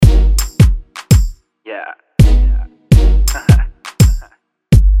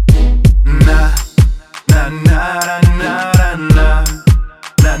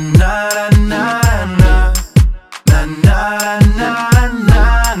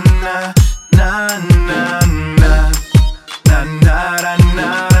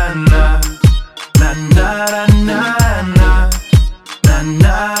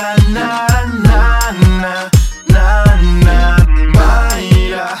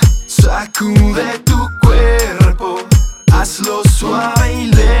Sacude tu cuerpo, hazlo suave y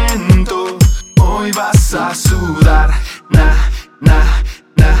lento. Hoy vas a sudar,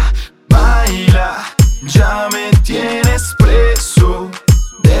 baila. Ya me tienes preso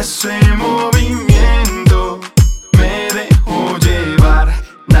de ese movimiento. Me dejo llevar,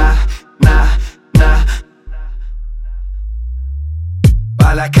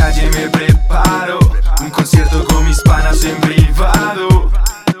 Pa' la calle me preparo, un concierto con mis panas en privado.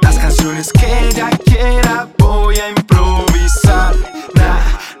 Las canciones que ella quiera voy a improvisar.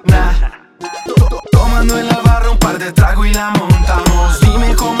 Tomando en la barra un par de trago y la montamos.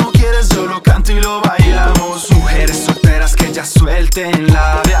 Dime cómo quieres, yo lo canto y lo bailamos. Mujeres solteras que ya suelten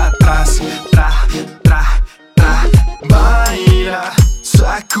la de atrás. Baila,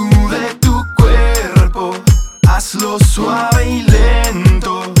 sacude tu cuerpo, hazlo suave y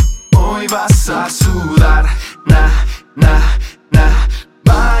lento. Hoy vas a sudar,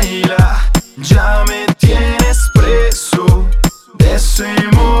 baila. Ya me tienes preso de ese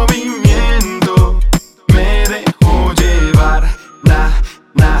movimiento. Me dejo llevar,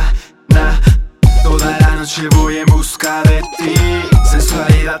 Toda la noche voy en busca de ti,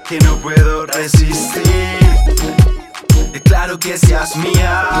 sensualidad que no puedo resistir. Declaro que seas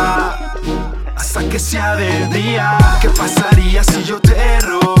mía hasta que sea de día. ¿Qué pasaría si yo te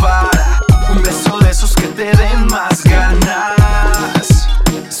robara un beso de esos que te den más ganas?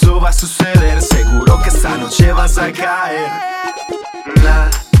 Eso va a suceder, seguro que esta noche vas a caer.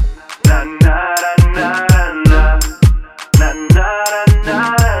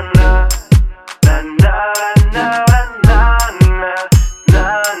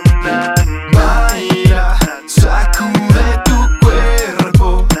 Baila, sacude tu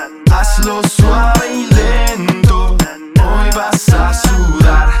cuerpo, hazlo suave y lento. Hoy vas a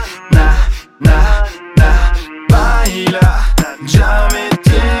sudar, baila. Ya me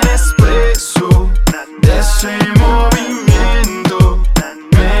tienes preso de ese movimiento.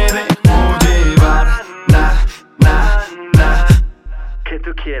 Me dejo llevar, ¿Qué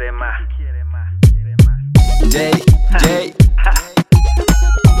tú quieres más?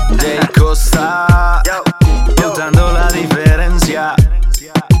 Costa, notando la diferencia.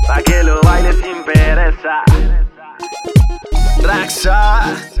 Pa' que lo bailes sin pereza. Rhaxa,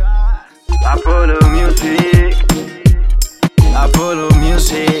 Apolo Music. Apolo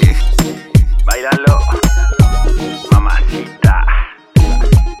Music.